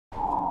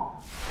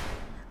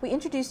we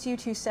introduced you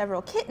to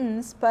several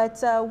kittens, but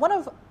one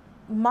of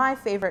my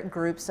favorite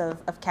groups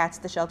of cats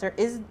at the shelter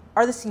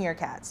are the senior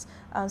cats.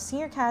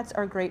 Senior cats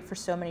are great for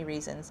so many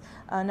reasons.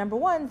 Number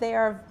one,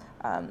 their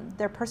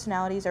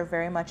personalities are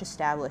very much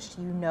established.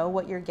 You know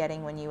what you're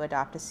getting when you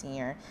adopt a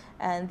senior.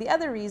 And the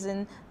other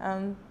reason,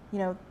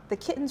 the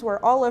kittens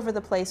were all over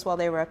the place while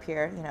they were up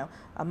here.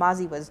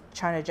 Mozzie was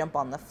trying to jump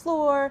on the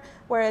floor,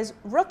 whereas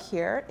Rook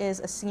here is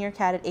a senior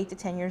cat at 8 to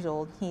 10 years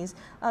old. He's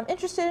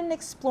interested in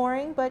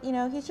exploring, but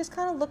he's just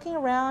kind of looking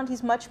around.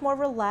 He's much more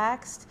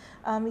relaxed.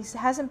 He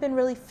hasn't been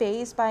really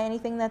fazed by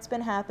anything that's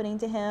been happening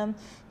to him.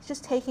 He's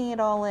just taking it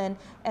all in,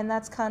 and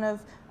that's kind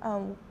of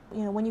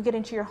when you get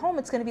into your home,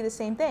 it's going to be the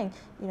same thing.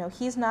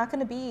 He's not going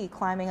to be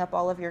climbing up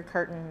all of your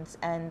curtains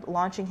and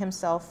launching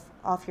himself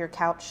off your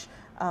couch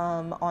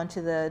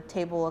onto the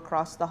table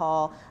across the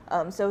hall.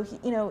 So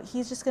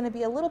he's just going to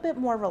be a little bit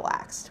more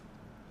relaxed.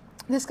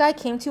 This guy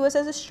came to us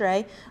as a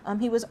stray.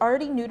 He was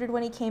already neutered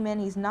when he came in.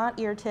 He's not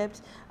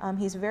ear-tipped.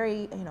 He's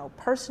very,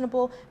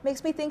 personable.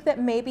 Makes me think that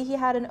maybe he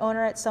had an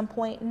owner at some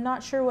point.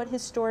 Not sure what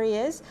his story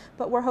is,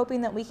 but we're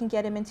hoping that we can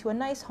get him into a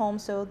nice home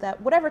so that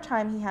whatever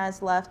time he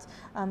has left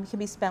can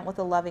be spent with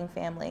a loving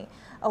family.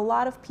 A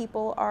lot of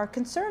people are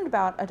concerned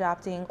about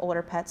adopting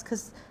older pets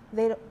because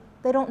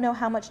they don't know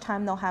how much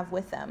time they'll have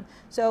with them.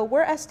 So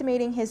we're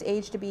estimating his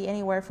age to be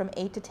anywhere from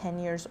 8 to 10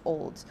 years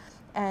old.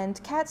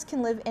 And cats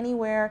can live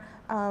anywhere,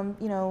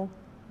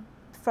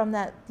 from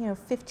that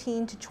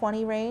 15 to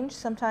 20 range.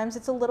 Sometimes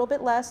it's a little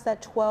bit less,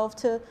 that 12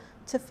 to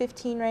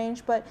 15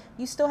 range, but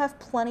you still have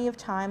plenty of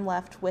time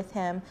left with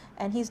him,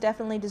 and he's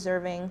definitely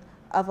deserving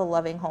of a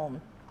loving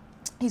home.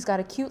 He's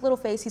got a cute little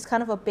face. He's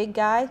kind of a big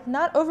guy,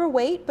 not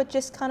overweight, but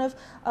just kind of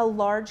a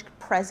large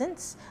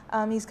presence.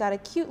 He's got a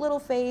cute little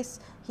face.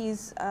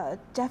 He's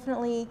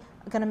definitely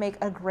going to make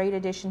a great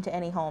addition to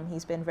any home.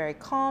 He's been very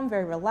calm,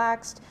 very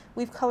relaxed.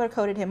 We've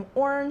color-coded him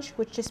orange,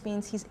 which just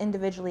means he's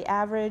individually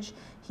average.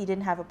 He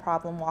didn't have a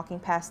problem walking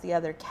past the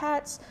other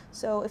cats,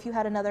 so if you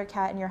had another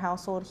cat in your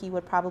household, he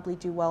would probably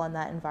do well in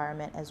that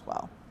environment as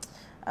well.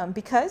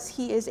 Because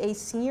he is a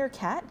senior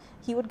cat,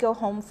 he would go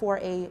home for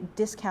a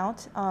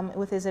discount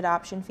with his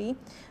adoption fee.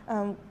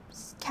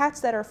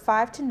 Cats that are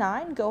 5 to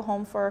 9 go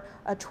home for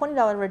a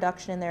 $20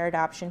 reduction in their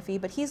adoption fee,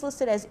 but he's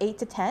listed as 8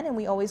 to 10, and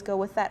we always go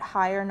with that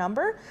higher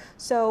number.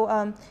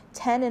 So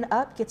 10 and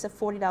up gets a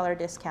 $40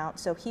 discount,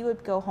 so he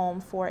would go home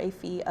for a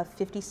fee of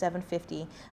 $57.50.